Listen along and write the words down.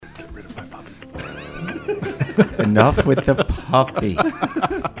rid of my puppy. Enough with the puppy. All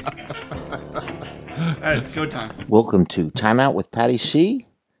right, it's go time. Welcome to Time Out with Patty C,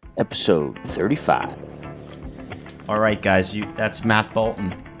 episode 35. All right, guys, that's Matt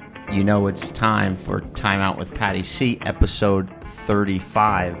Bolton. You know it's time for Time Out with Patty C, episode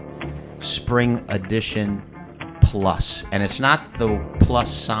 35, Spring Edition Plus. And it's not the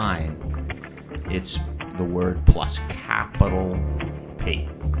plus sign, it's the word plus, capital P.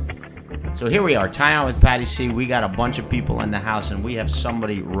 So here we are, Time Out with Patty C. We got a bunch of people in the house, and we have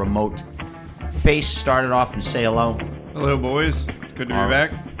somebody remote. Face started off and say hello. Hello, boys. It's good to be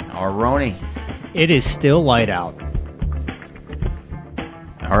back. Our Roni. It is still light out.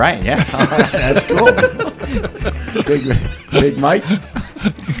 All right, yeah. That's cool. Big Mike.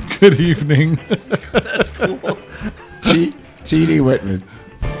 Good evening. That's cool. T.D. Whitman.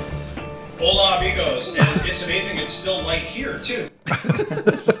 Hola, amigos. And it's amazing it's still light here, too.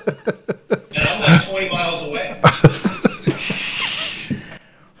 And I'm like 20 miles away.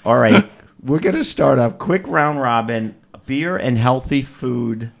 All right. We're going to start off quick round robin, beer and healthy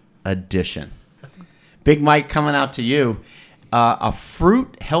food edition. Big Mike, coming out to you. A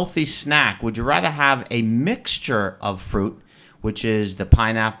fruit healthy snack. Would you rather have a mixture of fruit, which is the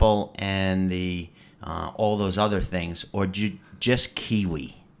pineapple and the all those other things, or just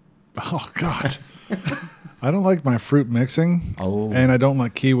kiwi? Oh, God. I don't like my fruit mixing, and I don't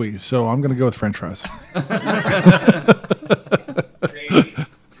like kiwi, so I'm going to go with French fries.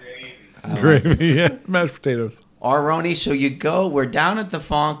 Gravy, yeah. Mashed potatoes. Roni, so we're down at the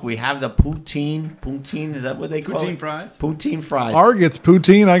Funk. We have the poutine. Poutine, is that what they call Poutine it? fries. Poutine fries. R gets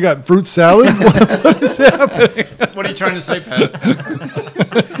poutine. I got fruit salad. What is happening? What are you trying to say, Pat?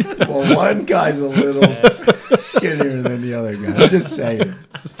 Well, one guy's a little skinnier than the other guy. I'm just saying.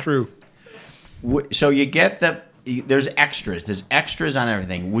 This is true. So you get there's extras. There's extras on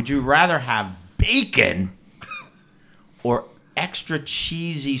everything. Would you rather have bacon or extra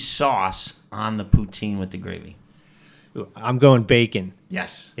cheesy sauce on the poutine with the gravy? Ooh, I'm going bacon.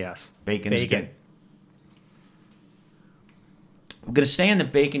 Yes. Yes. Bacon is good. We're going to stay on the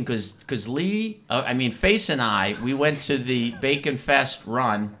bacon because Face and I, we went to the Bacon Fest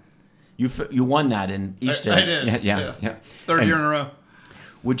run. You won that in Easton. I did. Yeah. Third year in a row.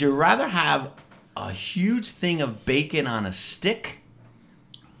 Would you rather have a huge thing of bacon on a stick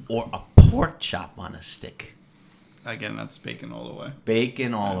or a pork chop on a stick? Again, that's bacon all the way.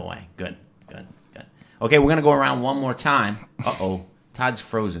 Bacon all the way. Good. Okay, we're going to go around one more time. Uh-oh. Todd's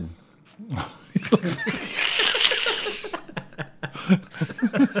frozen.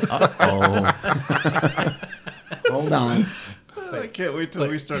 Uh-oh. Hold on. I can't wait till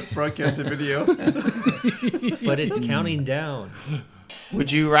we start broadcasting video. But it's counting down.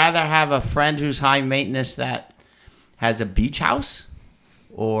 Would you rather have a friend who's high maintenance that has a beach house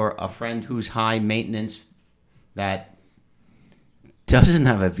or a friend who's high maintenance that doesn't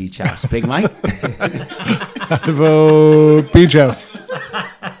have a beach house? Big Mike? I vote beach house.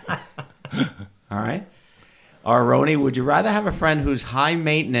 All right. Or Roni, would you rather have a friend who's high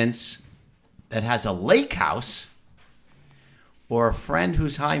maintenance that has a lake house or a friend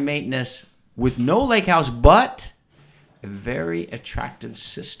who's high maintenance with no lake house but a very attractive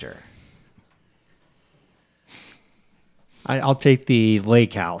sister? I'll take the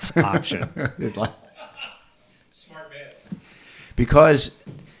lake house option. Smart man. Because,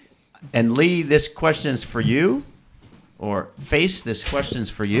 and Lee, this question's for you, or Face, this question's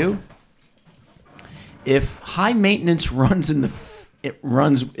for you. If high maintenance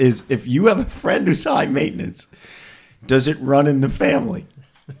if you have a friend who's high maintenance, does it run in the family?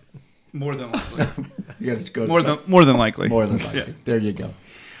 More than likely. You got to go. More than likely. More than likely. Yeah. There you go.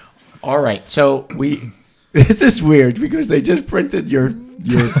 All right. So this is weird because they just printed your.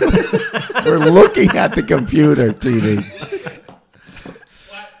 We're looking at the computer, TD.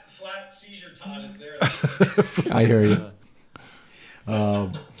 Flat seizure Todd is there. I hear you.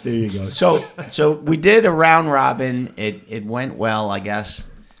 There you go. So we did a round robin. It went well, I guess.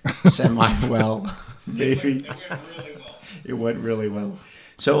 Semi well, maybe. It went really well.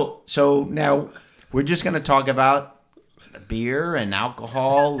 So now we're just going to talk about beer and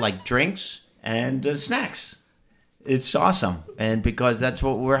alcohol, like drinks and snacks. It's awesome, and because that's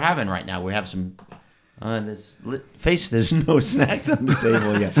what we're having right now. We have some. There's no snacks on the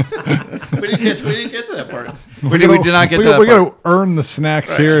table yet. we didn't get to that part. We did not get to that part. We got to earn the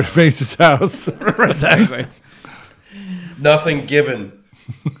snacks here at Face's house. Exactly. Nothing given.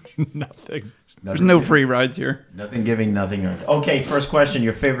 Nothing. There's no free rides here. Nothing giving, nothing earned. Okay, first question.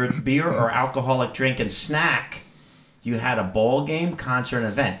 Your favorite beer or alcoholic drink and snack? You had a ball game, concert, and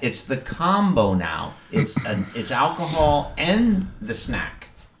event. It's the combo now. It's alcohol and the snack.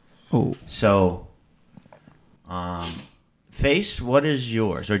 Oh. So, Face, what is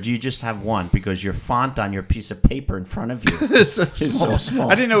yours? Or do you just have one because your font on your piece of paper in front of you It's so is so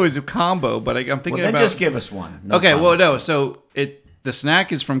small? I didn't know it was a combo, but I'm thinking Well, then about. just give us one. No Okay, problem. well, no. So the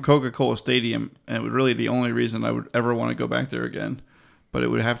snack is from Coca-Cola Stadium, and it was really the only reason I would ever want to go back there again. But it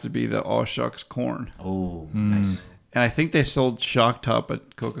would have to be the All Shucks corn. Oh, nice. And I think they sold Shock Top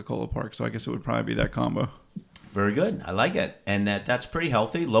at Coca-Cola Park, so I guess it would probably be that combo. Very good. I like it. And that's pretty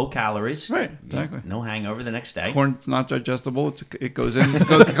healthy, low calories. Right, exactly. No hangover the next day. Corn's not digestible. It goes in.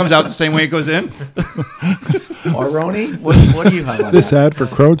 It comes out the same way it goes in. Or Roni, what do you have on This that? ad for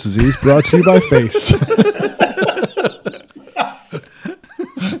Crohn's disease brought to you by Face.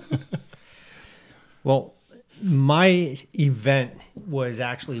 Well, my event was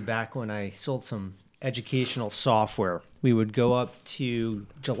actually back when I sold some educational software. We would go up to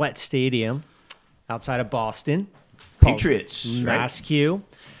Gillette Stadium outside of Boston. called Patriots, right? MassQ.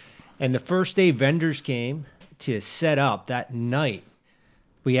 And the first day vendors came to set up that night,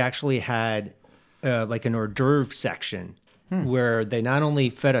 we actually had like an hors d'oeuvre section where they not only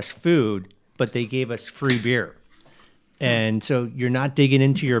fed us food, but they gave us free beer. And so you're not digging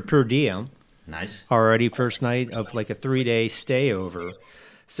into your per diem Nice. already first night of like a 3-day stay over.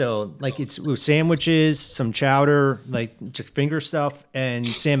 So like it was sandwiches, some chowder, like just finger stuff, and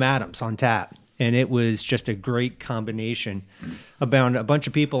Sam Adams on tap. And it was just a great combination. About a bunch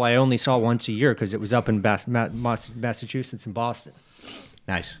of people I only saw once a year because it was up in Massachusetts and Boston.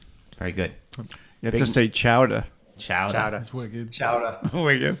 Nice. Very good. You have to say chowder. Chowder. Chowder. That's wicked. Chowder.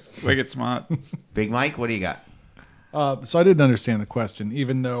 Wicked smart. Big Mike, what do you got? So I didn't understand the question,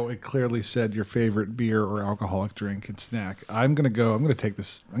 even though it clearly said your favorite beer or alcoholic drink and snack. I'm gonna give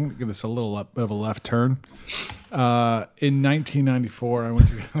this a little bit of a left turn. In 1994, I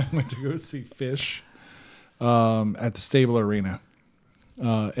went to go see Fish at the Stable Arena,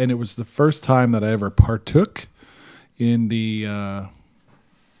 and it was the first time that I ever partook in the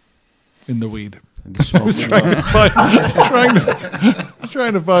weed. I was trying to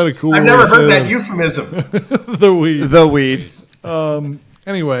find a cool. I've way never to say heard that it. euphemism. The weed. The weed.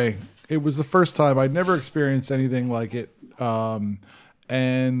 Anyway, it was the first time. I'd never experienced anything like it,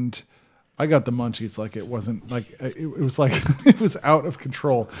 and I got the munchies. Like it wasn't like it was like it was out of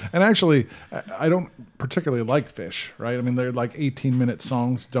control. And actually, I don't particularly like Fish. Right? I mean, they're like 18-minute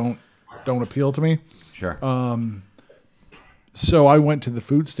songs. Don't appeal to me. Sure. So I went to the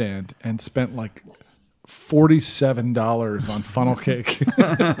food stand and spent like $47 on funnel cake.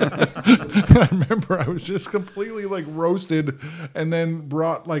 I remember I was just completely like roasted, and then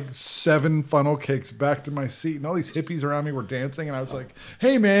brought like 7 funnel cakes back to my seat, and all these hippies around me were dancing, and I was like,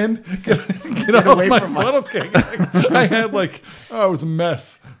 "Hey man, get off away my from my-" funnel cake!" I had like, it was a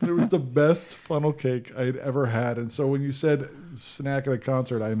mess, but it was the best funnel cake I'd ever had. And so when you said snack at a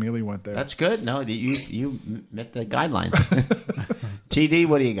concert, I immediately went there. That's good. No, you met the guidelines. TD,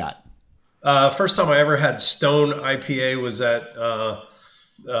 what do you got? First time I ever had Stone IPA was at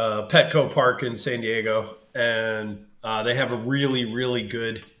Petco Park in San Diego, and they have a really, really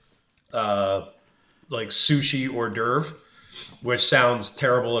good like sushi hors d'oeuvre, which sounds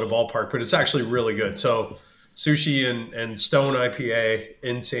terrible at a ballpark, but it's actually really good. So sushi and Stone IPA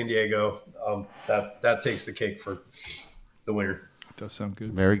in San Diego, that takes the cake for the winner. Does sound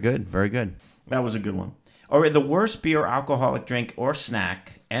good. Very good. Very good. That was a good one. All right, the worst beer, alcoholic drink, or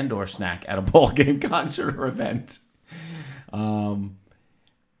snack at a ball game, concert, or event.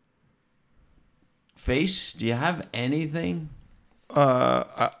 Face, do you have anything?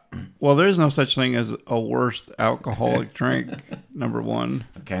 Well, there's no such thing as a worst alcoholic drink, number one.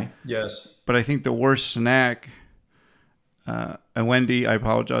 Okay. Yes. But I think the worst snack, and Wendy, I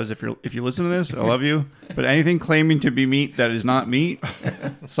apologize if you listen to this, I love you. But anything claiming to be meat that is not meat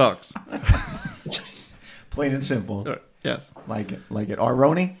sucks. Plain and simple. Yes. Like it. Or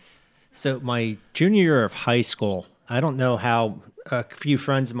Roni? So my junior year of high school, I don't know how a few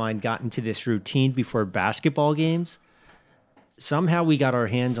friends of mine got into this routine before basketball games. Somehow we got our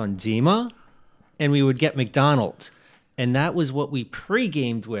hands on Zima, and we would get McDonald's. And that was what we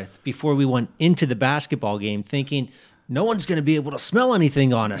pre-gamed with before we went into the basketball game, thinking no one's going to be able to smell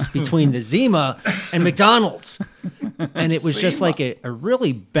anything on us between the Zima and McDonald's. And it was just like a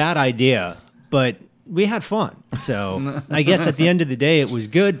really bad idea, but we had fun. So I guess at the end of the day, it was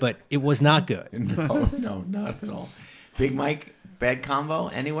good, but it was not good. No, not at all. Big Mike, bad combo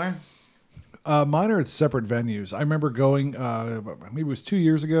anywhere? Mine are at separate venues. I remember going, maybe it was 2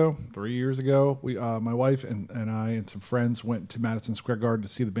 years ago, 3 years ago. We, my wife and I and some friends went to Madison Square Garden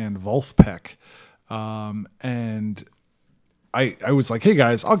to see the band Wolfpack. And I was like, hey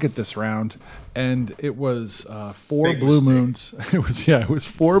guys, I'll get this round. And it was 4 Big blue mistake. moons. It was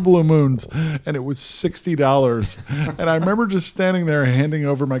 4 blue moons, and it was $60. And I remember just standing there handing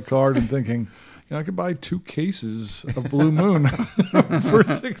over my card and thinking, I could buy 2 cases of Blue Moon for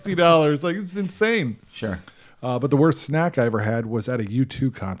 $60. Like, it's insane. Sure. But the worst snack I ever had was at a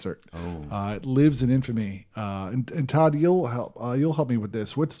U2 concert. Oh. It lives in infamy. And Todd, you'll help me with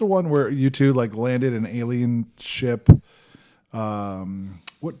this. What's the one where U2 like landed an alien ship?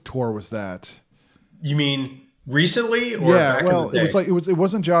 What tour was that? You mean recently or Yeah, back well, in the day? it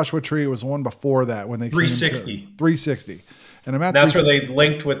wasn't Joshua Tree. It was the one before that when they 360. came to 360. And I'm at That's where 360. they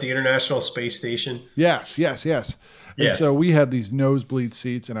linked with the International Space Station. Yes. And Yeah. so we had these nosebleed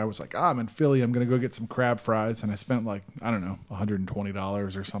seats, and I was like, I'm in Philly. I'm going to go get some crab fries. And I spent like, I don't know,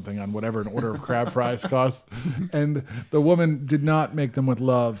 $120 or something on whatever an order of crab fries cost. And the woman did not make them with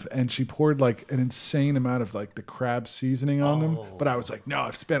love. And she poured like an insane amount of like the crab seasoning on them. But I was like, no,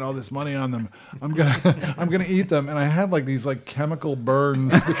 I've spent all this money on them. I'm going to eat them. And I had like these like chemical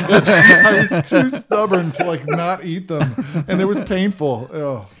burns because I was too stubborn to like not eat them. And it was painful.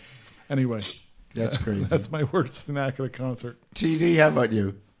 Oh, anyway. That's crazy. That's my worst snack at a concert. TD, how about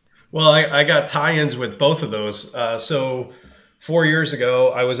you? Well, I got tie-ins with both of those. So 4 years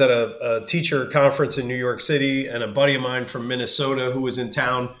ago, I was at a teacher conference in New York City, and a buddy of mine from Minnesota who was in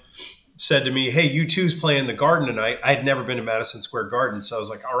town said to me, hey, U2's playing the Garden tonight. I had never been to Madison Square Garden, so I was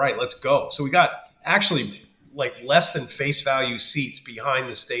like, all right, let's go. So we got actually like less than face value seats behind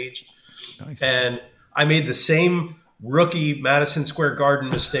the stage. Nice. And I made the same rookie Madison Square Garden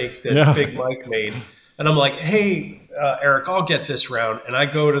mistake that Big Mike made. And I'm like, hey, Eric, I'll get this round. And I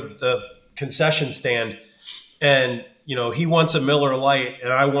go to the concession stand, and, he wants a Miller Lite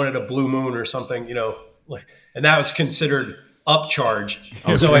and I wanted a Blue Moon or something, and that was considered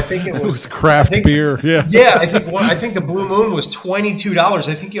upcharge. So I think it was craft beer. Yeah. Yeah. I think the Blue Moon was $22.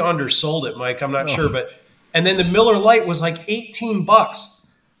 I think you undersold it, Mike. I'm not sure. And then the Miller Lite was like $18.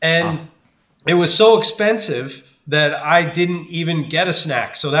 And it was so expensive that I didn't even get a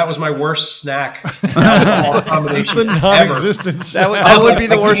snack. So that was my worst snack alcohol combination ever. Non-existence. That would be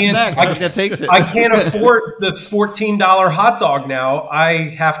the worst snack. I think that takes it. I can't afford the $14 hot dog now. I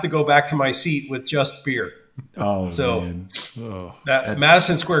have to go back to my seat with just beer. Oh, So man. that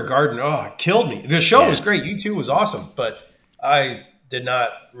Madison Square Garden, it killed me. The show was great. U2 was awesome, but I did not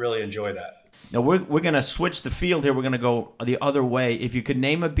really enjoy that. Now, we're going to switch the field here. We're going to go the other way. If you could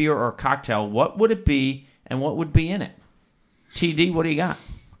name a beer or a cocktail, what would it be and what would be in it? TD, what do you got?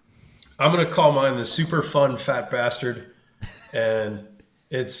 I'm going to call mine the super fun fat bastard. And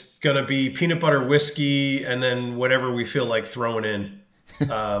it's going to be peanut butter whiskey and then whatever we feel like throwing in.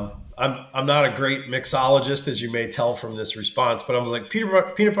 I'm not a great mixologist, as you may tell from this response, but I was like,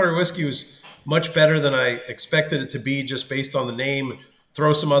 peanut butter whiskey was much better than I expected it to be just based on the name.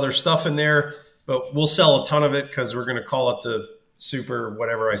 Throw some other stuff in there, but we'll sell a ton of it because we're going to call it the super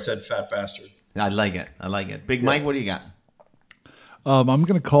whatever I said, fat bastard. I like it. Big Mike, what do you got? I'm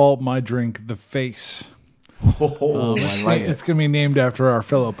going to call my drink the Face. Oh, I like it. It's going to be named after our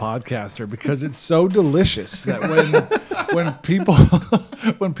fellow podcaster because it's so delicious that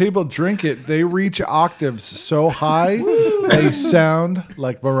when people drink it, they reach octaves so high they sound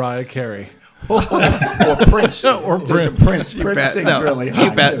like Mariah Carey. Or Prince. Or Prince. Prince sings really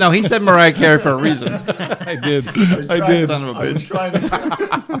high. No, he said Mariah Carey for a reason. I did. I did. Son of a bitch.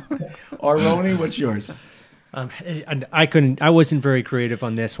 Or Roni, what's yours? And I wasn't very creative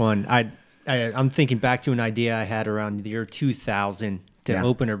on this one. I'm thinking back to an idea I had around the year 2000 to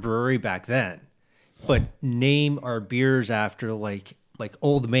open a brewery back then, but name our beers after like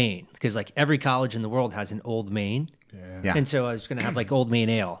Old Main, because like every college in the world has an Old Main. Yeah. And so I was going to have like Old Main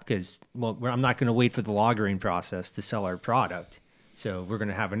Ale because, I'm not going to wait for the lagering process to sell our product. So we're going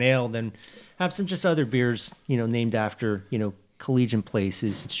to have an ale, then have some just other beers, named after, collegiate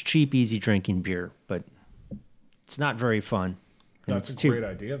places. It's cheap, easy drinking beer, but it's not very fun. And That's it's a great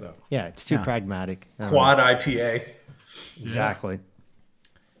idea, though. Yeah, it's too pragmatic. Quad IPA. Exactly.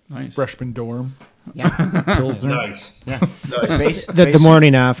 Nice. Freshman dorm. Yeah. Pilsner. Nice. Yeah. Nice. The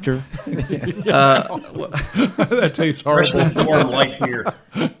morning after. That tastes horrible. Freshman dorm light beer.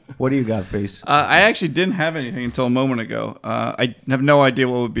 What do you got, Face? I actually didn't have anything until a moment ago. I have no idea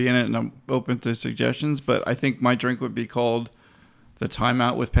what would be in it, and I'm open to suggestions, but I think my drink would be called the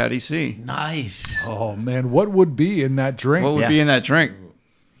Timeout with Patty C. Nice. Oh, man. What would be in that drink? What would be in that drink?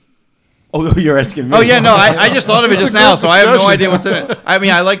 Oh, you're asking me. Oh, yeah, no, I just thought of it just now, so I have no discussion. idea what's in it. I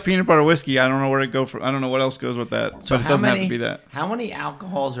mean, I like peanut butter whiskey. I don't know where to go for. I don't know what else goes with that, So but it doesn't have to be that. How many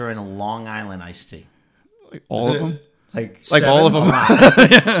alcohols are in a Long Island iced tea? Like all of them? Like Like all of them?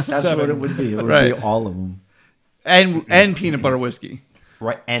 That's what it would be. It would Right. be all of them. and peanut butter whiskey.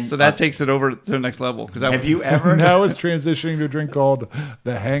 Right, and So that takes it over to the next level. Because have you ever? Now it's transitioning to a drink called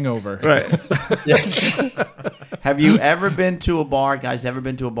the Hangover. Right. Have you ever been to a bar, guys? Ever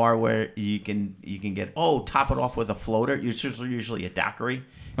been to a bar where you can get top it off with a floater? It's usually a daiquiri,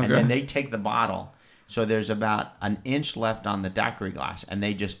 and Okay. then they take the bottle. So there's about an inch left on the daiquiri glass, and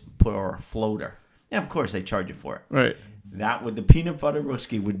they just put a floater. And of course, they charge you for it. Right. That with the peanut butter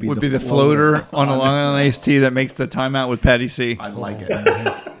whiskey would be The floater on a the Long Island top. iced tea that makes the timeout with Patty C. I like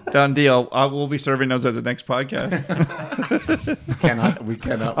it. Done deal. We'll be serving those at the next podcast. We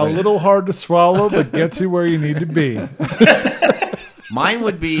cannot. A wait. little hard to swallow, but gets you where you need to be. Mine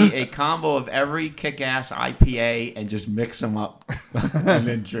would be a combo of every kick-ass IPA and just mix them up and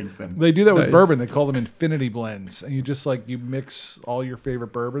then drink them. They do that with Nice. bourbon. They call them infinity blends, and you just you mix all your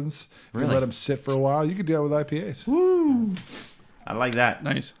favorite bourbons. Really? You let them sit for a while. You could do that with IPAs. I like that.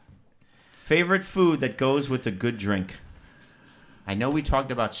 Nice. Favorite food that goes with a good drink. I know we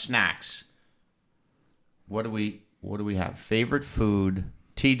talked about snacks. What do we have? Favorite food.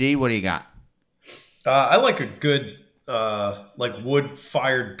 TD, what do you got? I like a good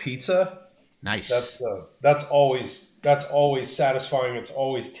wood-fired pizza. Nice. That's always satisfying. It's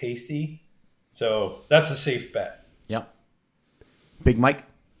always tasty. So that's a safe bet. Yep. Big Mike.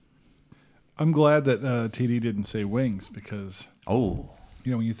 I'm glad that TD didn't say wings because Oh,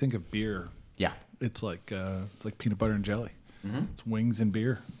 when you think of beer, yeah. it's like peanut butter and jelly. It's wings and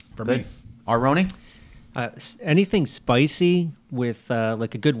beer for Good. me. Roni? Anything spicy with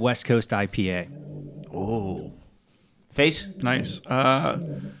like a good West Coast IPA. Oh. Face? Nice.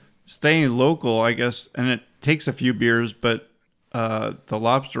 Staying local, I guess, and it takes a few beers, but the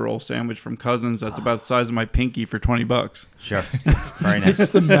lobster roll sandwich from Cousins, that's about the size of my pinky for $20. Sure. Very nice.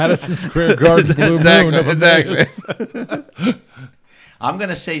 It's the Madison Square Garden Blue Moon of Emmaus. I'm going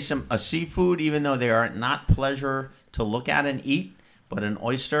to say a seafood, even though they are not pleasure to look at and eat, but an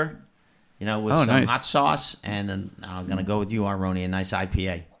oyster, with some nice. hot sauce, and I'm going to go with you, Roni, a nice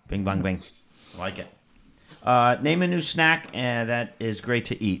IPA. Bing, bang, bing. Like it. Name a new snack that is great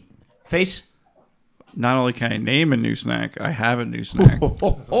to eat. Face? Not only can I name a new snack, I have a new snack.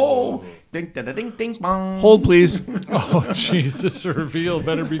 Oh, ding, da, da, ding, ding, bong. Hold, please. Oh, jeez, this reveal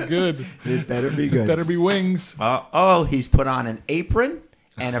better be good. It better be good. Better be wings. He's put on an apron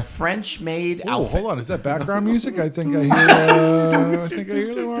and a French-made Oh, outfit. hold on. Is that background music? I think I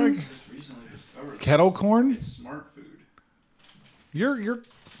hear. The word. Kettle corn. Smart food. You're.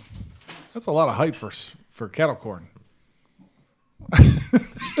 That's a lot of hype for kettle corn.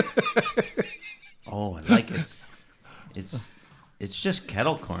 Oh, I like it. It's just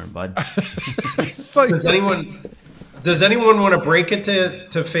kettle corn, bud. It's like, Does anyone want to break it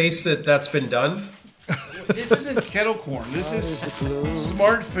to face that's been done? This isn't kettle corn. This is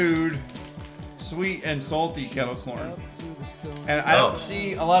smart food, sweet and salty kettle corn. And I don't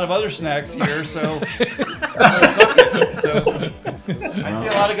see a lot of other snacks here, so I see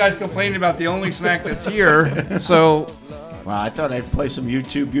a lot of guys complaining about the only snack that's here. So Well, I thought I'd play some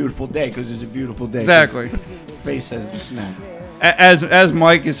YouTube Beautiful Day because it's a beautiful day. exactly, Face has the snack. as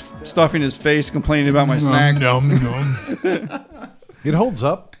Mike is stuffing his face complaining about my snack. it holds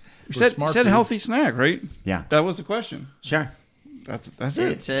up. You for said smart food. healthy snack, right? Yeah. That was the question. Sure. That's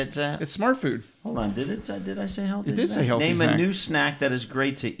it. It's smart food. Hold on. Did I say healthy? It did snack? say healthy Name a snack. new snack that is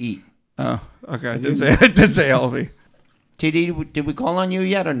great to eat. Oh, okay. I did say healthy. TD, did we call on you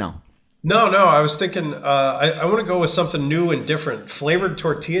yet or no? No. I was thinking I want to go with something new and different. Flavored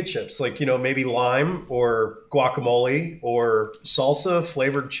tortilla chips, maybe lime or guacamole or salsa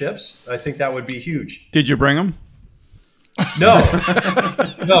flavored chips. I think that would be huge. Did you bring them? No,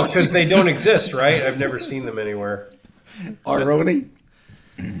 because they don't exist, right? I've never seen them anywhere. Roni?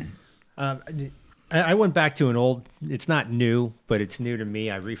 I went back to an old. It's not new, but it's new to me.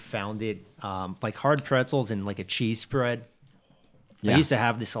 I refound it, like hard pretzels and like a cheese spread. Yeah. I used to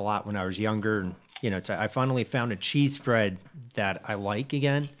have this a lot when I was younger, and I finally found a cheese spread that I like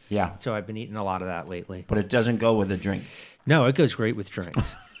again. Yeah. So I've been eating a lot of that lately. But it doesn't go with a drink. No, it goes great with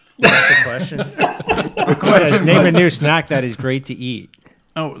drinks. That's the question. It says, name a new snack that is great to eat.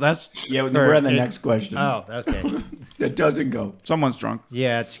 Oh, that's Yeah, we're on the next question. Oh, okay. It doesn't go. someone's drunk.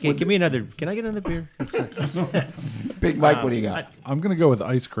 Yeah, give me another. Can I get another beer? Big Mike, what do you got? I'm gonna go with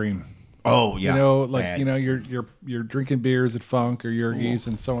ice cream. Oh, yeah. You're drinking beers at Funk or Yergis,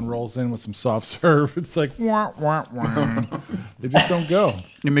 and someone rolls in with some soft serve. It's like wah wah wah. They just don't go.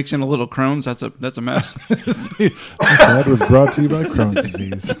 You mix in a little Crohn's. That's a mess. This ad was brought to you by Crohn's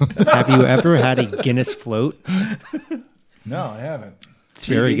disease. Have you ever had a Guinness float? No, I haven't. It's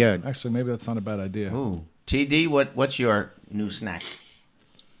very good. Actually, maybe that's not a bad idea. Ooh. TD, what's your new snack?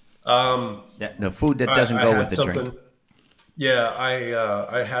 The food that doesn't go with the drink. Yeah,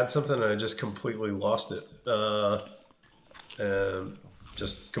 I had something and I just completely lost it.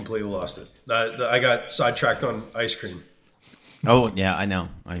 Just completely lost it. I got sidetracked on ice cream. Oh, yeah, I know.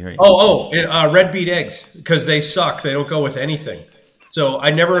 I hear you. Red beet eggs, because they suck. They don't go with anything. So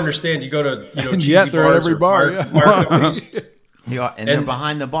I never understand. You go to and cheesy yet they're at bars every or bar. fire companies. Yeah, and they're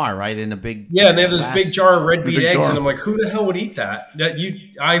behind the bar, right? In a big And they have this big jar of red beet big eggs, jar. and I'm like, who the hell would eat that?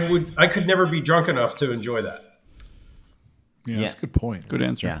 I could never be drunk enough to enjoy that. Yeah, that's a good point. Good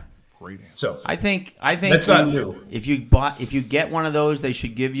answer. Yeah. Great answer. So I think that's not new. If you get one of those, they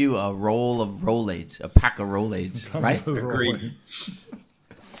should give you a roll of Rolaids, a pack of Rolaids, right? Agreed.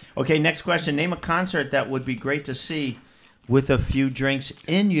 Okay, next question. Name a concert that would be great to see with a few drinks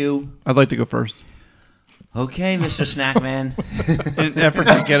in you. I'd like to go first. Okay, Mr. Snackman. In an effort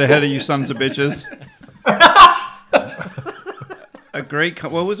to get ahead of you sons of bitches.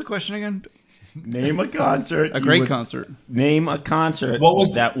 What was the question again? Name a concert. A great concert. Name a concert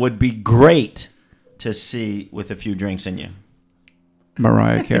was that would be great to see with a few drinks in you.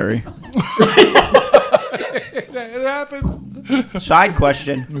 Mariah Carey. It happened. Side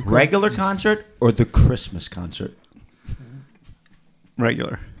question. Regular concert or the Christmas concert?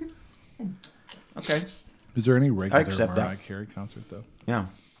 Regular. Okay. Is there any regular accept Mariah that. Carey concert, though? Yeah.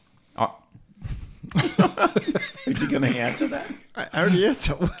 Is he going to answer that? I already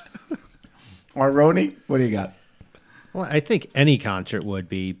answered. Or Roni, what do you got? Well, I think any concert would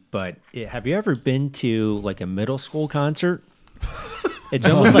be, but have you ever been to like a middle school concert? It's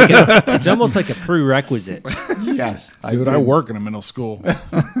almost like a prerequisite. Yes. Dude, I work in a middle school.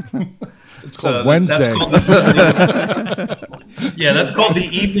 It's called Wednesday. That's called the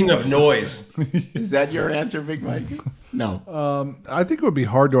evening of noise. Is that your answer, Big Mike? No. I think it would be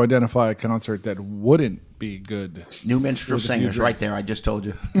hard to identify a concert that wouldn't be good. New Minstrel With a few Singers, right drinks. there. I just told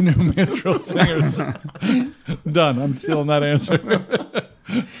you. New minstrel singers. Done. I'm stealing that answer.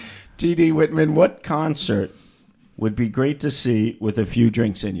 T.D. Whitman, what concert would be great to see with a few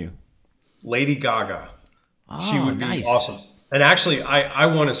drinks in you? Lady Gaga. She Oh, would be nice. awesome. And actually, I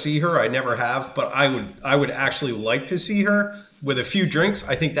want to see her. I never have, but I would actually like to see her with a few drinks.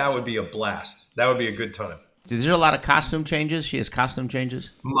 I think that would be a blast. That would be a good time. Is there a lot of costume changes? She has costume changes?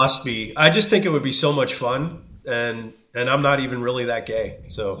 Must be. I just think it would be so much fun, and I'm not even really that gay.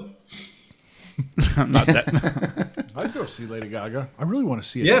 So I'm not that. I'd go see Lady Gaga. I really want to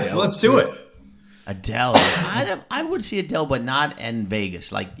see it. yeah, let's do it. Adele. I would see Adele, but not in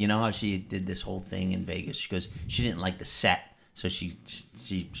Vegas. Like, you know how she did this whole thing in Vegas? Because she didn't like the set. So she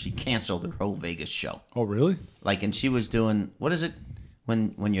canceled her whole Vegas show. Oh, really? Like, and she was doing, what is it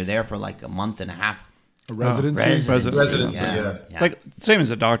when you're there for like a month and a half? A residency? Residency, yeah. Like, same as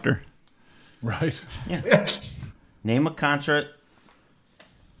a doctor. Right. Yeah. Name a concert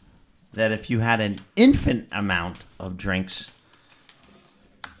that if you had an infinite amount of drinks,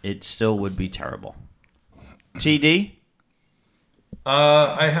 it still would be terrible. TD?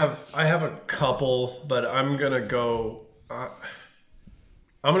 I have a couple, but I'm gonna go. I'm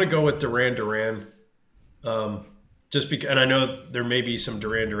gonna go with Duran Duran. Just because, and I know there may be some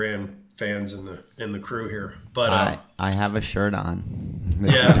Duran Duran fans in the crew here, but I have a shirt on.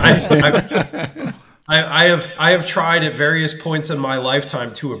 yeah, I have tried at various points in my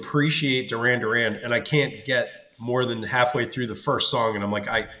lifetime to appreciate Duran Duran, and I can't get more than halfway through the first song, and I'm like,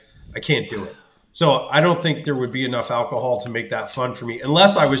 I can't do it. So I don't think there would be enough alcohol to make that fun for me,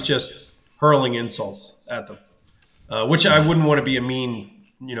 unless I was just hurling insults at them, which I wouldn't want to be a mean,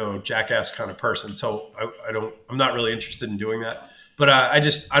 jackass kind of person. So I'm not really interested in doing that. But I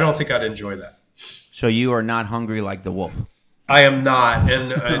don't think I'd enjoy that. So you are not hungry like the wolf? I am not,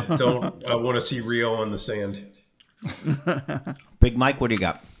 and I want to see Rio on the sand. Big Mike, what do you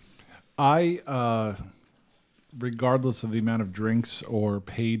got? I, regardless of the amount of drinks or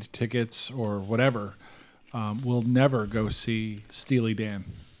paid tickets or whatever, will never go see Steely Dan.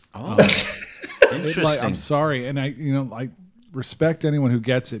 Oh, interesting. I'm sorry, and I respect anyone who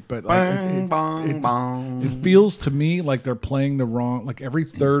gets it, but it feels to me like they're playing the wrong. Like every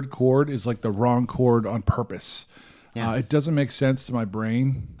third chord is like the wrong chord on purpose. Yeah. It doesn't make sense to my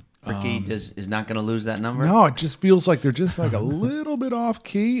brain. Ricky is not going to lose that number? No, it just feels like they're just like a little bit off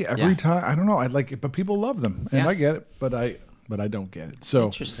key every Yeah. time. I don't know. I like it, but people love them, and Yeah. I get it, but I don't get it. So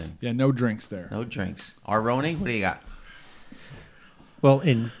Interesting. Yeah, no drinks there. No drinks. Roni, what do you got? Well,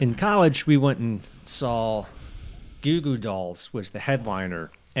 in college, we went and saw Goo Goo Dolls was the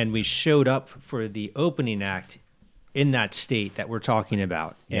headliner, and we showed up for the opening act in that state that we're talking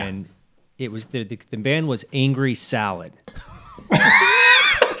about. Yeah. And it was the band was Angry Salad.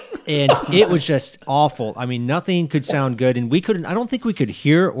 And it was just awful. I mean, nothing could sound good, and I don't think we could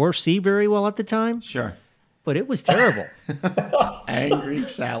hear or see very well at the time, Sure. but it was terrible. Angry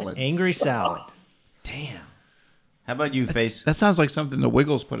salad. Angry salad. Damn. How about you, Face? That sounds like something the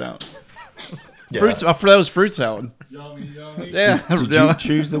Wiggles put out. Yeah. Fruits, that was fruit salad. Yummy, yummy. Yeah. Did you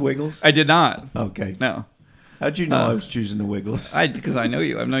choose the Wiggles? I did not. Okay. No. How'd you know I was choosing the Wiggles? Because I know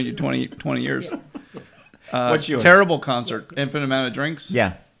you. I've known you 20 years. What's yours? Terrible concert. Infinite amount of drinks.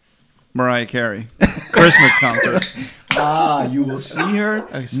 Yeah. Mariah Carey. Christmas concert. You will see her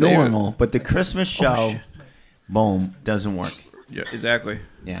I see normal, but the Christmas show, boom, doesn't work. Yeah, exactly.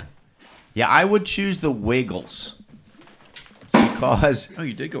 Yeah. Yeah, I would choose the Wiggles because Oh,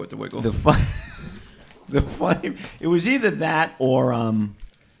 you did go with the Wiggle. the funny, it was either that or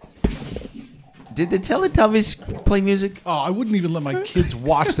did the Teletubbies play music? Oh, I wouldn't even let my kids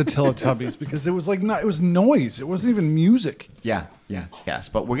watch the Teletubbies because it was like it was noise. It wasn't even music. Yes.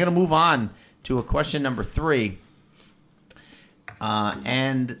 But we're gonna move on to a question number 3.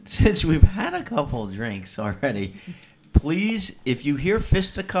 And since we've had a couple drinks already, please, if you hear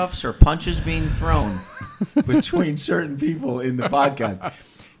fisticuffs or punches being thrown between certain people in the podcast,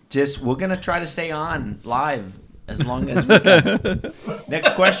 we're gonna try to stay on live as long as we can.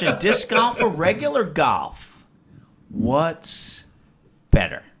 Next question: disc golf or regular golf? What's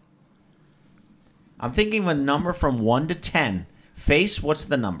better? I'm thinking of a number from 1 to 10. Face, what's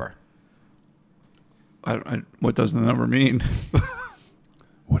the number? What does the number mean?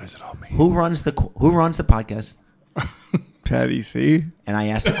 What does it all mean? Who runs the podcast? Patty C. And I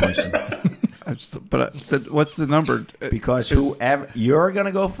asked the question What's the number? because whoever you're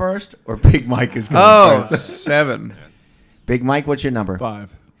gonna go first, or Big Mike is going first. 7. Big Mike, what's your number?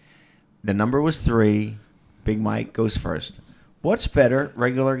 5. The number was 3. Big Mike goes first. What's better,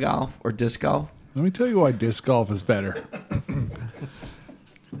 regular golf or disc golf? Let me tell you why disc golf is better.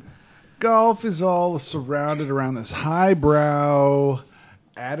 Golf is all surrounded around this highbrow,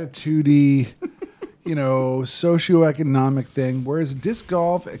 attitude-y, socioeconomic thing. Whereas disc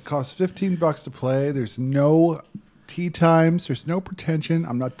golf, it costs $15 to play. There's no tee times. There's no pretension.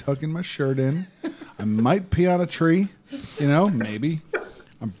 I'm not tucking my shirt in. I might pee on a tree, maybe.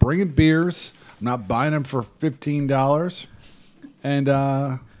 I'm bringing beers. I'm not buying them for $15. And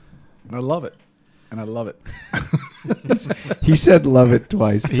I love it. And I love it. He said love it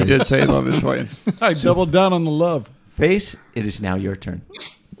twice. He did say love it twice. I doubled down on the love. Face, it is now your turn.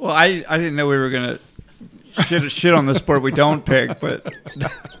 Well, I didn't know we were going to shit on the sport we don't pick, but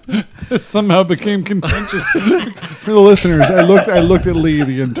It somehow became contentious. For the listeners, I looked at Lee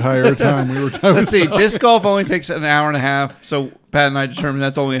the entire time. let's see. Disc golf only takes an hour and a half, so Pat and I determined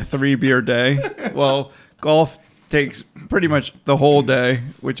that's only a 3-beer day. Well, golf takes pretty much the whole day,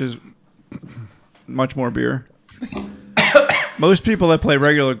 which is much more beer. Most people that play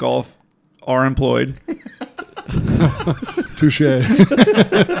regular golf are employed. Touche.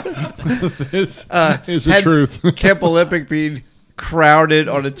 This is the truth. Camp Olympic being crowded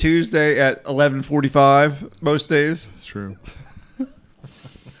on a Tuesday at 11:45 most days. It's true.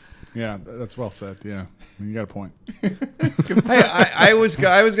 Yeah, that's well said. Yeah, you got a point. Hey, I was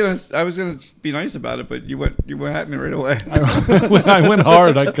gonna be nice about it, but you went at me right away. When I went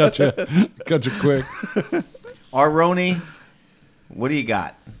hard, I cut you quick. Roni, what do you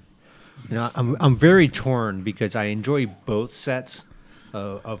got? I'm very torn because I enjoy both sets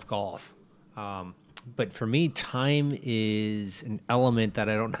of golf. But for me, time is an element that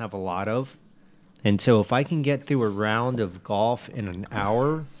I don't have a lot of. And so if I can get through a round of golf in an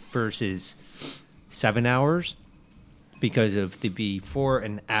hour versus 7 hours because of the before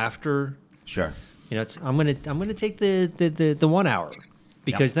and after, Sure. I'm gonna take the 1 hour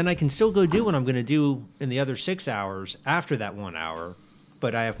because then I can still go do what I'm gonna do in the other 6 hours after that 1 hour,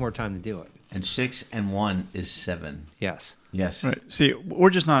 but I have more time to do it. And 6 and 1 is 7. Yes. Yes. Right. See, we're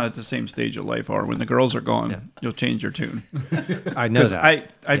just not at the same stage of life. When the girls are gone, you'll change your tune. I know that. I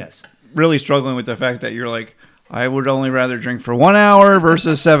yes. really struggling with the fact that you're like, I would only rather drink for 1 hour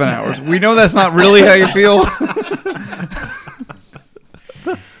versus 7 hours. We know that's not really how you feel.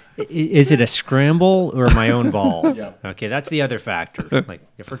 Is it a scramble or my own ball? Yeah. Okay, that's the other factor. Like,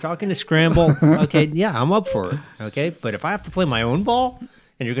 if we're talking a scramble, okay, yeah, I'm up for it. Okay, but if I have to play my own ball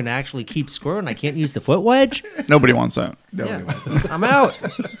and you're going to actually keep score and I can't use the foot wedge, Nobody wants that. I'm out.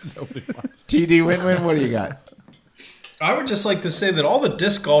 TD Win-Win, what do you got? I would just like to say that all the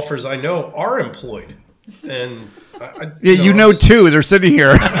disc golfers I know are employed, and two. They're sitting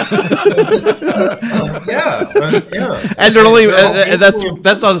here, yeah. and they're only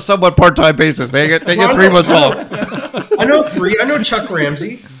that's on a somewhat part-time basis. They get 3 months off. I know 3. I know Chuck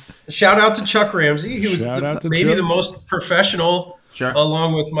Ramsey. Shout out to Chuck Ramsey. He was maybe the most professional Sure.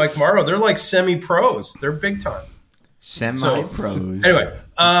 along with Mike Morrow. They're like semi-pros. They're big time. Semi-pros. Anyway,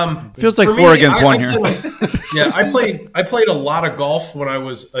 Feels like for me, 4 against 1 here. I played a lot of golf when I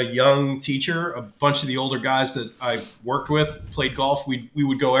was a young teacher. A bunch of the older guys that I worked with played golf. We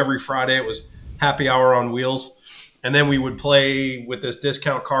would go every Friday. It was happy hour on wheels. And then we would play with this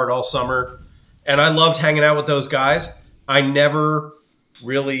discount card all summer. And I loved hanging out with those guys. I never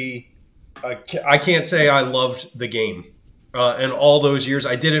really, I can't say I loved the game. And all those years,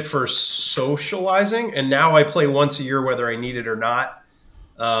 I did it for socializing, and now I play once a year, whether I need it or not.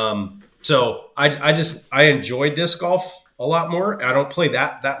 So I enjoy disc golf a lot more. I don't play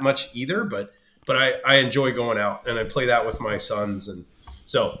that much either, but I enjoy going out, and I play that with my sons, and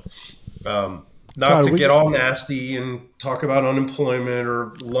so not to get all nasty and talk about unemployment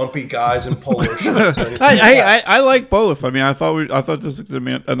or lumpy guys in polo shirts. Or anything I like both. I mean, I thought this was going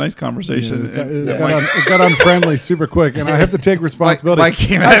to be a nice conversation. It got unfriendly super quick, and I have to take responsibility. Mike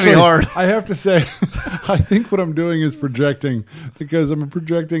came at me hard. I have to say, I think what I'm doing is projecting, because I'm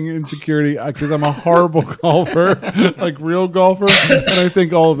projecting insecurity because I'm a horrible golfer, like real golfer, and I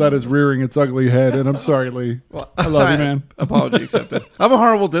think all of that is rearing its ugly head. And I'm sorry, Lee. Well, I love you, man. Apology accepted. I'm a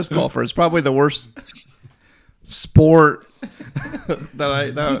horrible disc golfer. It's probably the worst sport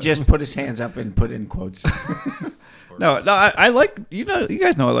He just put his hands up and put in quotes. No, I like, you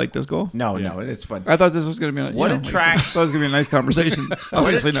guys know I like disc golf. No, it's fun. I thought this was going to be I thought it was going to be a nice conversation. What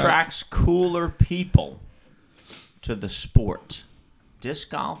Obviously attracts cooler people to the sport? Disc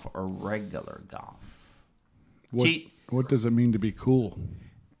golf or regular golf? What does it mean to be cool?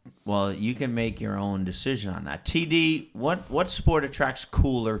 Well, you can make your own decision on that. TD, what sport attracts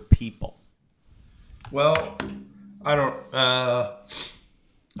cooler people? Well, I don't.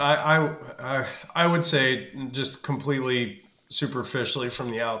 I would say, just completely superficially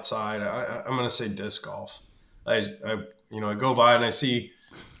from the outside, I'm going to say disc golf. I go by and I see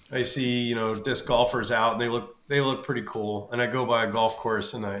disc golfers out, and they look pretty cool. And I go by a golf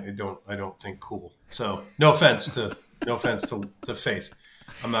course and I don't think cool. So no offense to face.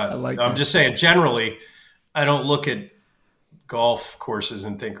 I'm just saying, generally, I don't look at golf courses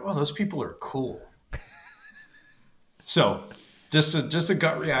and think, oh, those people are cool. So just a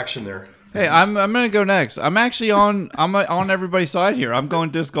gut reaction there. Hey, I'm gonna go next. I'm actually on everybody's side here. I'm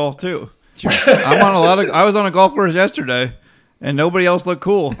going disc golf too. I was on a golf course yesterday, and nobody else looked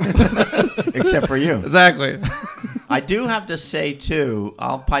cool except for you. Exactly. I do have to say too,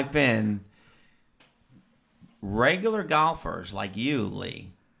 I'll pipe in, regular golfers like you,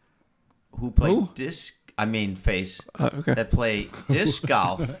 Lee, who play that play disc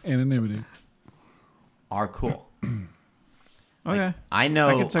golf, Anonymity, are cool. Okay. I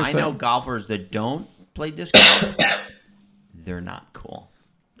know golfers that don't play disc golf. They're not cool.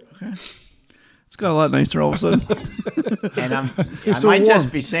 Okay. It's got a lot nicer all of a sudden. And I might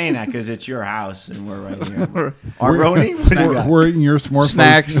just be saying that because it's your house and we're right here. Roni, we're eating your s'more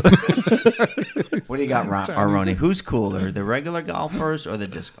snacks. What do you got, Roni? Who's cooler, the regular golfers or the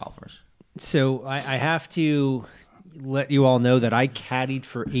disc golfers? So I have to let you all know that I caddied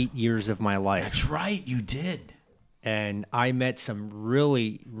for 8 years of my life. That's right, you did. And I met some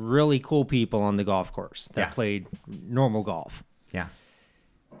really, really cool people on the golf course that played normal golf. Yeah.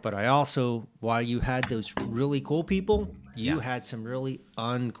 But I also, while you had those really cool people, you had some really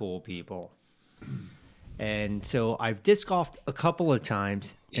uncool people. And so I've disc golfed a couple of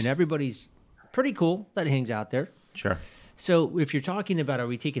times, and everybody's pretty cool that hangs out there. Sure. So if you're talking about, are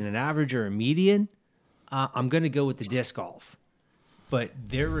we taking an average or a median? I'm going to go with the disc golf. But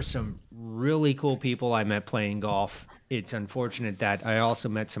there were some really cool people I met playing golf. It's unfortunate that I also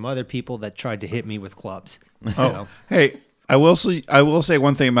met some other people that tried to hit me with clubs. So. Hey, I will say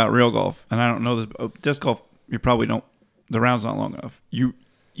one thing about real golf, and I don't know this. Disc golf, you probably don't. The round's not long enough. You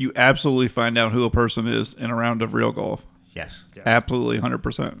absolutely find out who a person is in a round of real golf. Yes. Absolutely,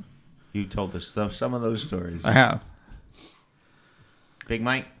 100%. You told us some of those stories. I have. Big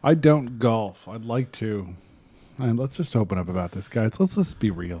Mike? I don't golf. I'd like to. And let's just open up about this, guys. Let's just be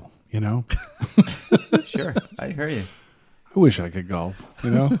real, Sure, I hear you. I wish I could golf,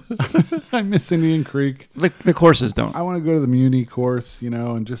 I miss Indian Creek. The courses don't. I want to go to the Muni course,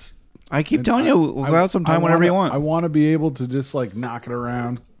 and just... I keep telling you, we'll go out sometime whenever you want. I want to be able to just, knock it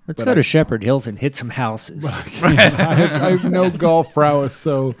around. Let's go to Shepherd Hills and hit some houses. I have no golf prowess,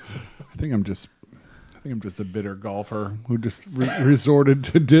 so I think I'm just a bitter golfer who just resorted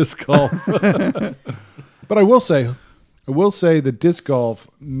to disc golf. But I will say that disc golf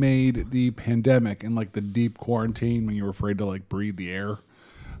made the pandemic and the deep quarantine when you were afraid to breathe the air.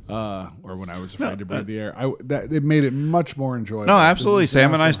 or when I was afraid to breathe the air. It made it much more enjoyable. No, absolutely.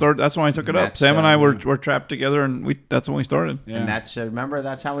 Sam and I started. That's when I took it up. Sam and I were trapped together, and that's when we started. Yeah. And that's remember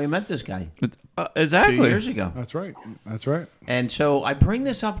that's how we met this guy Exactly 2 years ago. That's right. That's right. And so I bring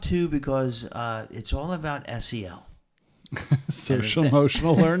this up too because it's all about SEL. Social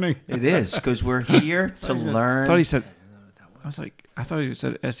emotional learning. It is because we're here to learn. I thought he said. I thought he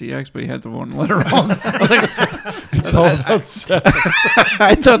said SEX, but he had the one letter wrong. I was like, It's all about sex.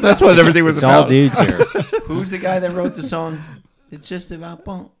 I thought that's what everything was It's about. all dudes here. Who's the guy that wrote the song? It's just about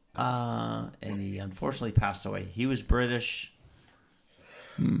boom. And he unfortunately passed away. He was British.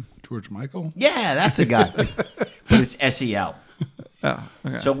 George Michael. Yeah, that's a guy. But it's SEL. Oh,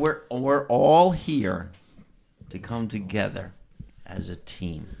 okay. So we're all here to come together as a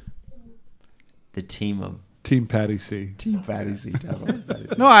team. The team of Team Patty C. Team Fatty C.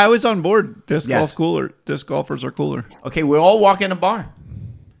 No, I was on board. Disc Yes. golf cooler. Disc golfers are cooler. Okay, we all walk in a bar.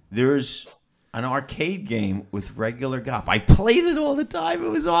 There's an arcade game with regular golf. I played it all the time. It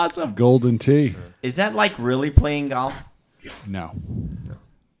was awesome. Golden Tee. Is that like really playing golf? No.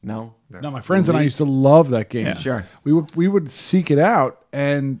 No. No, my friends and I used to love that game. Yeah. Sure. We would seek it out,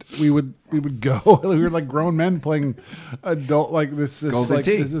 and we would go. We were like grown men playing adult like this Golden like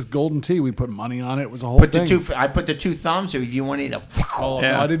Tee. this Golden Tee. We put money on it. It was a whole Put thing. I put the two thumbs. So if you wanted to. Oh,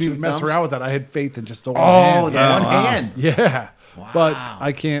 Yeah. no, I didn't even Two mess thumbs? around with that. I had faith in just the one Oh, hand. the Yeah. one wow. hand. Yeah. But Wow.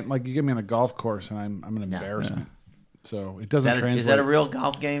 I can't, like, you get me on a golf course and I'm an embarrassment. So it doesn't translate. Is that a real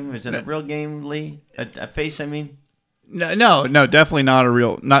golf game? Is it a real game, Lee? A face, I mean? No, definitely not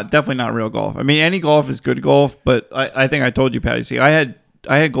definitely not real golf. I mean, any golf is good golf, but I think I told you, Patty. See, I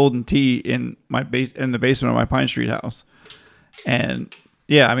had Golden Tee in the basement of my Pine Street house, and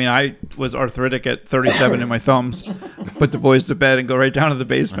yeah, I mean, I was arthritic at 37 in my thumbs. Put the boys to bed and go right down to the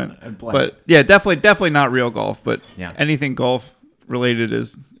basement. And play. But yeah, definitely not real golf. But Yeah. anything golf related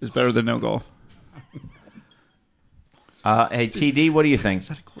is better than no golf. Hey, TD, what do you think? Is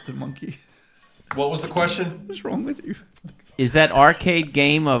that a golden monkey? What was the question? What's wrong with you? Is that arcade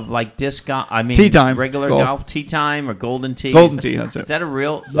game of like disc golf? I mean, Tee time. regular Golf. golf, tea time, or Golden Tee? Golden Tee, that's it. Is that a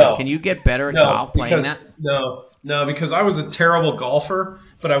real? No. Can you get better at No, golf playing because that? no, because I was a terrible golfer,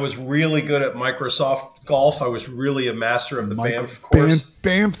 but I was really good at Microsoft Golf. I was really a master of the Banff course.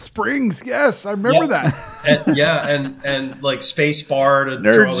 Banff Springs. Yes, I remember that. and like space bar to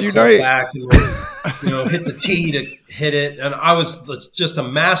Nerds draw the club unite. back and like, hit the tee to hit it. And I was just a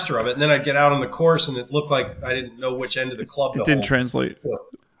master of it. And then I'd get out on the course and it looked like I didn't know which end of the club to It didn't hold. translate.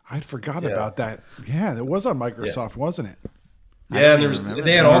 I'd forgot about that. Yeah, that was on Microsoft, wasn't it? Yeah, and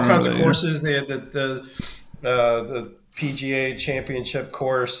they had all kinds of Yeah. courses. They had the PGA Championship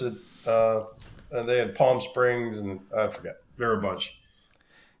course. And they had Palm Springs, and I forget. There were a bunch.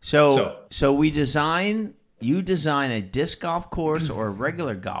 So you design a disc golf course or a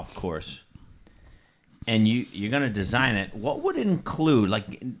regular golf course, and you're going to design it. What would it include?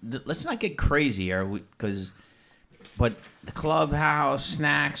 Like, let's not get crazy here, but the clubhouse,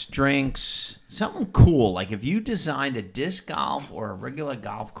 snacks, drinks, something cool. Like if you designed a disc golf or a regular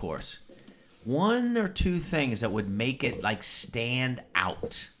golf course, one or two things that would make it like stand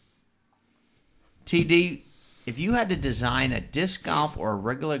out. TD, if you had to design a disc golf or a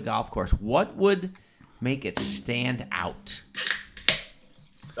regular golf course, what would make it stand out?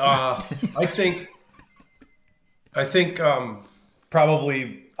 I think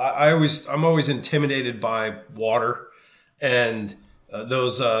probably I'm always intimidated by water, and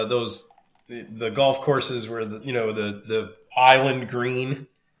the golf courses where the island green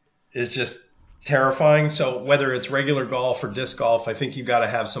is just terrifying. So whether it's regular golf or disc golf, I think you got to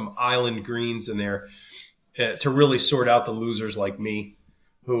have some island greens in there to really sort out the losers like me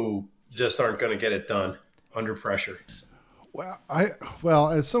who just aren't going to get it done under pressure.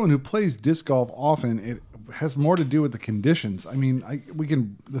 Well, as someone who plays disc golf often, it has more to do with the conditions. I mean,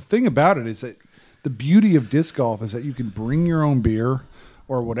 the thing about it is that the beauty of disc golf is that you can bring your own beer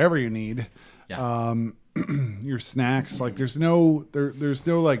or whatever you need, your snacks. Like there's no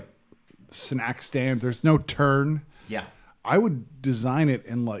like snack stand. There's no turn. Yeah. I would design it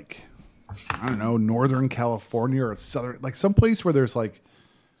in like, I don't know, Northern California or Southern, like some place where there's like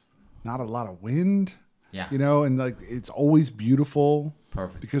not a lot of wind. Yeah. And like it's always beautiful.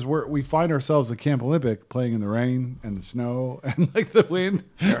 Perfect. Because we find ourselves at Camp Olympic playing in the rain and the snow and like the wind.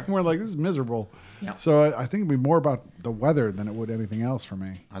 Sure. And we're like, this is miserable. Yeah. So I think it'd be more about the weather than it would anything else for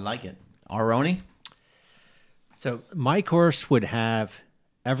me. I like it. Roni? So my course would have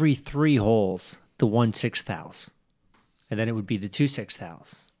every 3 holes the 1/6 house, and then it would be the 2/6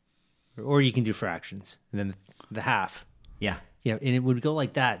 house, or you can do fractions, and then the half. Yeah. And it would go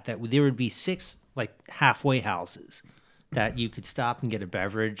like that. That there would be 6 like halfway houses. that you could stop and get a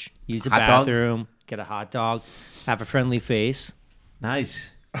beverage, use a Hot dog? bathroom, get a hot dog, have a friendly face.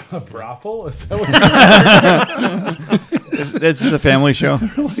 Nice. A brothel? Is that what This is a family show.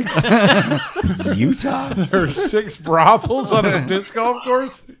 Utah? there are 6 brothels on a disc golf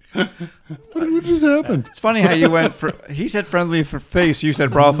course? What just happened? It's funny how you went for. He said friendly for face. You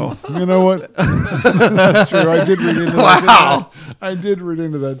said brothel. You know what? That's true. I did read into that. Wow. I did read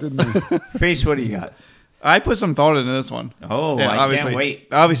into that, didn't I? Face, what do you got? I put some thought into this one. Oh, I obviously, can't wait.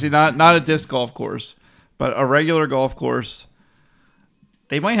 Obviously, not a disc golf course, but a regular golf course.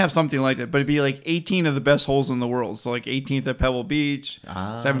 They might have something like that, but it'd be like 18 of the best holes in the world. So like 18th at Pebble Beach,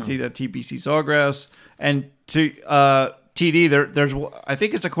 17th at TPC Sawgrass, and to TD. There's I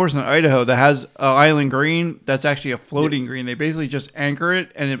think it's a course in Idaho that has an island green that's actually a floating green. They basically just anchor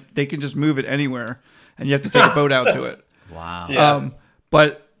it, and they can just move it anywhere, and you have to take a boat out to it. Wow. Yeah.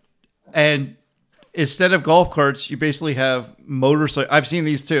 And instead of golf carts, you basically have motorcycle. I've seen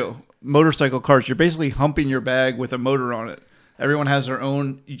these too. Motorcycle carts. You're basically humping your bag with a motor on it. Everyone has their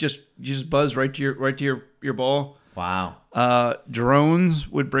own. You just buzz right to your ball. Wow. Drones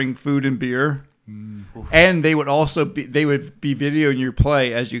would bring food and beer, and they would be videoing your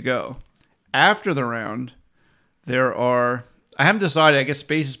play as you go. After the round, I haven't decided. I guess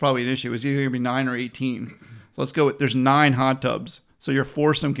space is probably an issue. It's either going to be 9 or 18. So let's go. There's 9 hot tubs, so your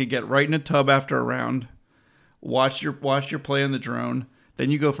foursome can get right in a tub after a round. Watch your play on the drone.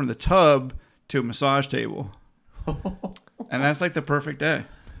 Then you go from the tub to a massage table. And that's like the perfect day.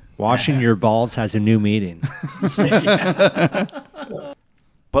 Washing your balls has a new meaning.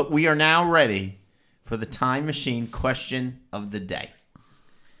 But we are now ready for the time machine question of the day.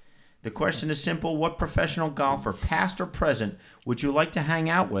 The question is simple. What professional golfer, past or present, would you like to hang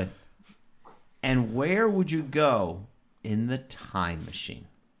out with? And where would you go in the time machine?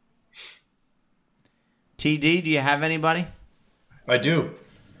 TD, do you have anybody? I do.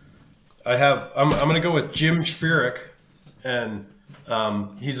 I'm going to go with Jim Spherick, and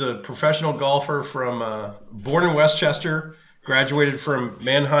he's a professional golfer from born in Westchester, graduated from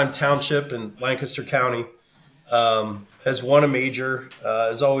Manheim Township in Lancaster County, has won a major,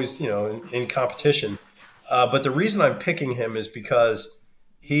 is always in competition. But the reason I'm picking him is because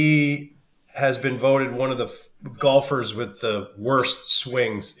he has been voted one of the golfers with the worst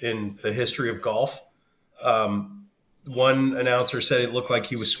swings in the history of golf. One announcer said it looked like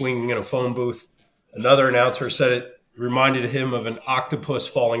he was swinging in a phone booth. Another announcer said it reminded him of an octopus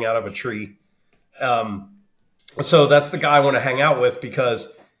falling out of a tree. So that's the guy I want to hang out with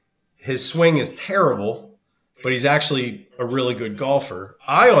because his swing is terrible, but he's actually a really good golfer.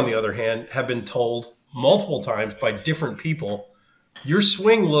 I, on the other hand, have been told multiple times by different people, your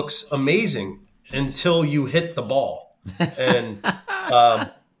swing looks amazing until you hit the ball. And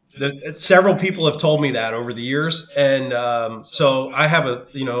several people have told me that over the years, and so I have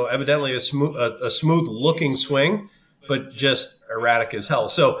evidently a smooth looking swing, but just erratic as hell.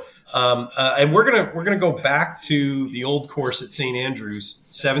 So, and we're gonna go back to the old course at St. Andrews,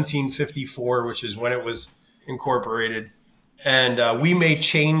 1754, which is when it was incorporated, and we may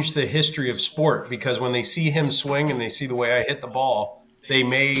change the history of sport because when they see him swing and they see the way I hit the ball, they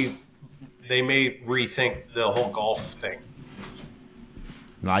may rethink the whole golf thing.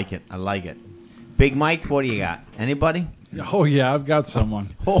 I like it. Big Mike, what do you got? Anybody? Oh, yeah, I've got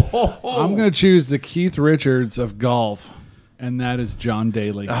someone. I'm going to choose the Keith Richards of golf, and that is John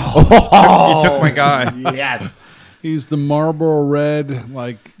Daly. You took my guy. Yeah. He's the Marlboro Red,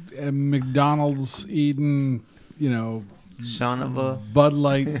 like McDonald's eating, Son of a... Bud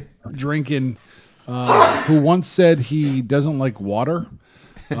Light drinking, who once said he doesn't like water.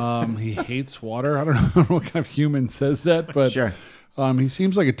 He hates water. I don't know what kind of human says that, but Sure. He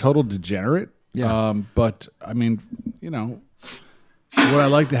seems like a total degenerate. Yeah. But I mean, would I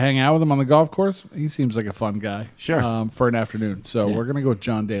like to hang out with him on the golf course? He seems like a fun guy. Sure. For an afternoon. So we're gonna go with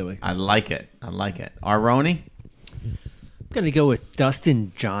John Daly. I like it. Our Roni? I'm going to go with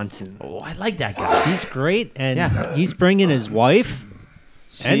Dustin Johnson. Oh, I like that guy. He's great, and Yeah. he's bringing his wife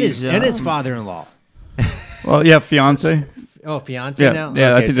and his father-in-law. Well, yeah, fiance. Oh, fiance Yeah, now?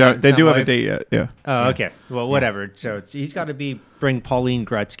 yeah. Okay, I think it's they not do have a wife? date yet. Yeah. Oh, okay. Well, whatever. So he's got to bring Pauline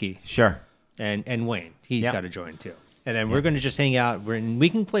Gretzky Sure. and Wayne. He's Yeah. got to join too. And then we're going to just hang out. We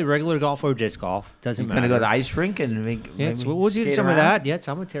can play regular golf or disc golf. Doesn't We're matter. going to go to the ice rink and Yes, we'll do skate some of around? that. Yes,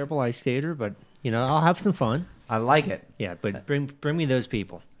 I'm a terrible ice skater, but I'll have some fun. I like it. Yeah, but bring me those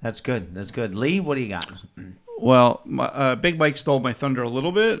people. That's good. Lee, what do you got? Well, Big Mike stole my thunder a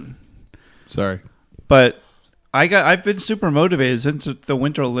little bit, Sorry. but I've been super motivated since the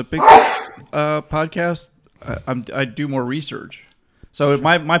Winter Olympics podcast. I do more research, so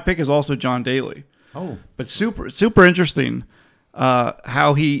my pick is also John Daly. Oh, but super interesting.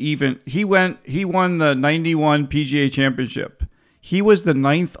 How he won the 91 PGA Championship. He was the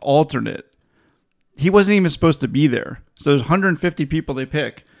 9th alternate. He wasn't even supposed to be there. So there's 150 people they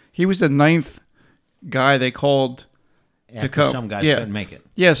pick. He was the 9th guy they called after to come. some guys couldn't make it.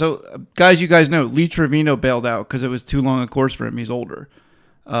 Yeah, so guys, you guys know Lee Trevino bailed out because it was too long a course for him. He's older.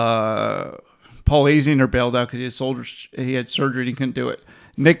 Paul Azinger bailed out because he had surgery and he couldn't do it.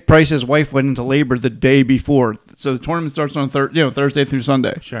 Nick Price's wife went into labor the day before, so the tournament starts on Thursday through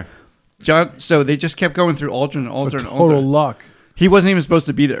Sunday. Sure. So they just kept going through alternate. Total luck. He wasn't even supposed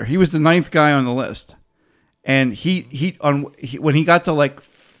to be there. He was the 9th guy on the list, and when he got to like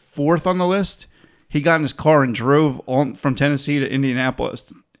 4th on the list, he got in his car and drove from Tennessee to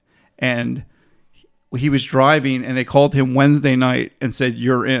Indianapolis, and he was driving, and they called him Wednesday night and said,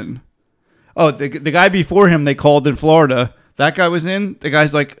 "You're in." Oh, the guy before him they called in Florida. That guy was in. The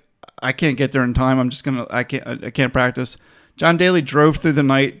guy's like, I can't get there in time. I can't practice. John Daly drove through the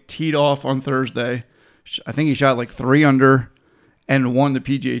night, teed off on Thursday. I think he shot like 3 under and won the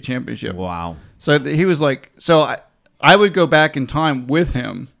PGA Championship. Wow. So he was like, I would go back in time with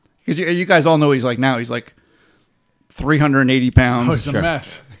him because you guys all know he's like now. He's like 380 pounds. Oh, he's a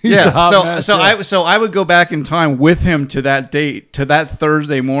mess. He's a Yeah. hot mess, yeah. So I would go back in time with him to that date, to that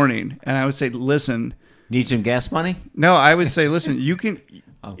Thursday morning, and I would say, listen. Need some gas money? No, I would say, listen, you can,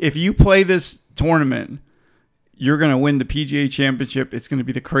 if you play this tournament, you're going to win the PGA Championship. It's going to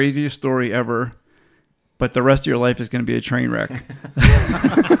be the craziest story ever, but the rest of your life is going to be a train wreck.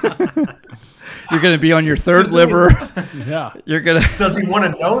 You're going to be on your 3rd liver. Yeah. You're going to. Does he want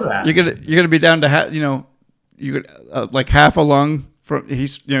to know that? You're going to be down to you could like half a lung. He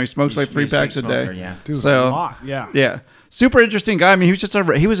smokes like 3 packs a day. Yeah. Dude, So, a lot. Yeah. Yeah, super interesting guy. I mean, he was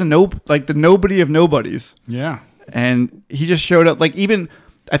the nobody of nobodies. Yeah. And he just showed up. Like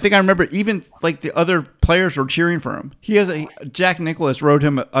I think I remember even like the other players were cheering for him. Jack Nicklaus wrote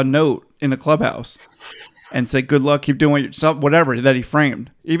him a note in the clubhouse and said, "Good luck, keep doing whatever that he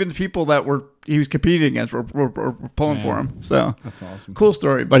framed." Even the people that he was competing against were pulling for him. So That's awesome. cool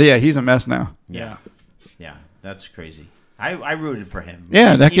story. But yeah, he's a mess now. Yeah. Yeah. That's crazy. I rooted for him.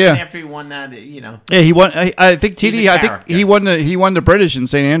 Yeah, Even after he won that, Yeah, he won. I think He's TD. a I think character. he won the British in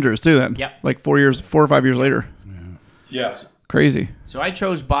St Andrews too. Then, Yep. like 4 or 5 years later. Yeah. Crazy. So I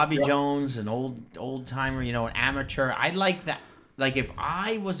chose Bobby Jones, an old timer, an amateur. I like that. Like if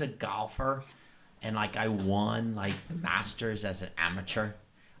I was a golfer and like I won like the Masters as an amateur,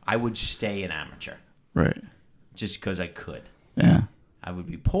 I would stay an amateur Right. just because I could. Yeah. I would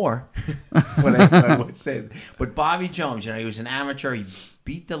be poor, but I would say it. But Bobby Jones, he was an amateur. He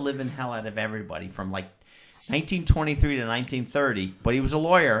beat the living hell out of everybody from like 1923 to 1930. But he was a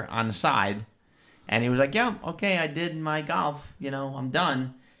lawyer on the side, and he was like, "Yeah, okay, I did my golf. I'm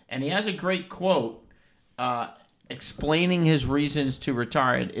done." And he has a great quote explaining his reasons to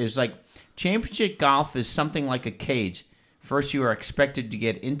retire. It is like, "Championship golf is something like a cage. First, you are expected to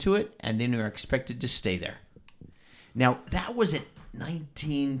get into it, and then you are expected to stay there." Now that was at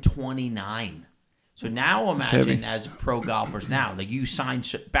 1929. So now imagine as pro golfers now, like you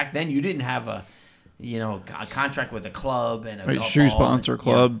signed back then, you didn't have a contract with a club and a golf shoe ball sponsor,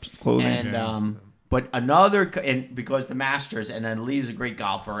 club, clothing. and but because the Masters, and then Lee's a great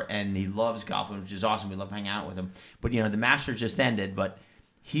golfer and he loves golfing, which is awesome. We love hanging out with him. But the Masters just ended, but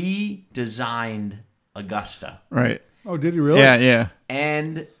he designed Augusta. Right. Oh, did he really? Yeah.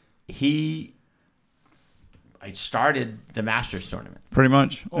 And I started the Masters tournament. Pretty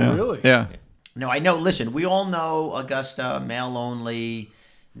much. Oh, yeah. really? Yeah. No, I know. Listen, we all know Augusta, male only,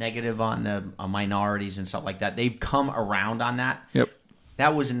 negative on the minorities and stuff like that. They've come around on that. Yep.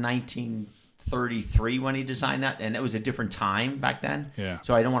 That was in 1933 when he designed that, and it was a different time back then. Yeah.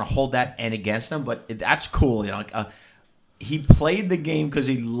 So I don't want to hold that and against him, but that's cool. He played the game because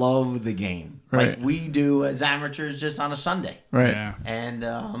he loved the game, Right. like we do as amateurs just on a Sunday. Right. Yeah.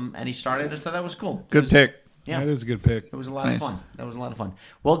 And he started it, so that was cool. Good pick. Yeah. That is a good pick. It was a lot Nice. of fun. That was a lot of fun.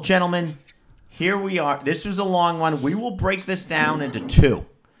 Well, gentlemen, here we are. This was a long one. We will break this down into 2.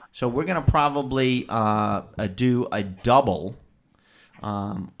 So we're going to probably do a double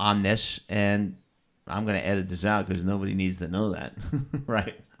on this, and I'm going to edit this out because nobody needs to know that,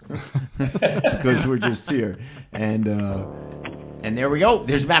 right? Because we're just here. And there we go.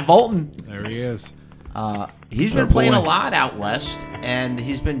 There's Matt Volton. There he is. He's been playing a lot out west, and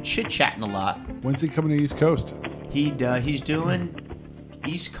he's been chit-chatting a lot. When's he coming to East Coast? He's doing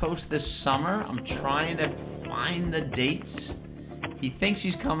East Coast this summer. I'm trying to find the dates. He thinks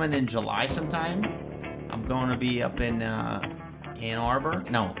he's coming in July sometime. I'm going to be up in Ann Arbor.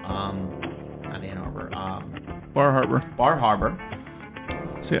 No, not Ann Arbor. Bar Harbor. Bar Harbor.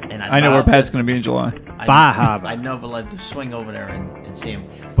 So, And I know where Pat's going to be in July. Bahaba. I'd never let to swing over there and see him.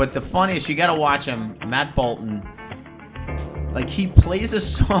 But the funniest, you got to watch him, Matt Bolton. Like, he plays a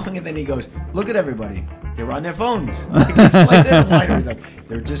song and then he goes, "Look at everybody. They're on their phones." Like, he's playing it later. He's like,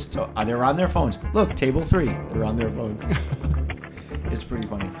 they're on their phones. Look, table 3. They're on their phones. It's pretty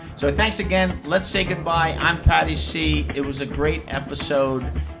funny. So thanks again. Let's say goodbye. I'm Patty C. It was a great episode.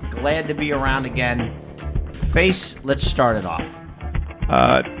 Glad to be around again. Face, let's start it off.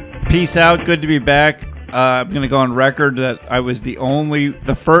 Peace out. Good to be back. I'm going to go on record that I was the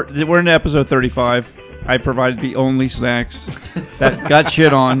first. We're in episode 35. I provided the only snacks that got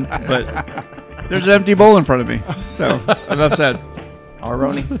shit on, but there's an empty bowl in front of me. So enough said. All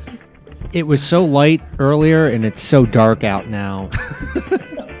right, Roni. It was so light earlier, and it's so dark out now.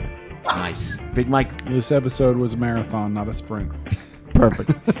 Nice. Big Mike. This episode was a marathon, not a sprint.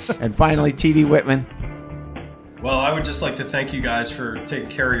 Perfect. And finally, T.D. Whitman. Well, I would just like to thank you guys for taking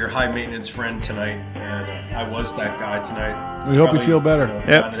care of your high maintenance friend tonight, and I was that guy tonight. We hope you feel better.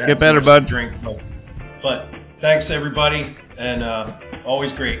 Yep, get better, bud. Drink, but thanks everybody, and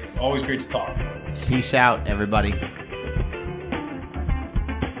always great to talk. Peace out, everybody.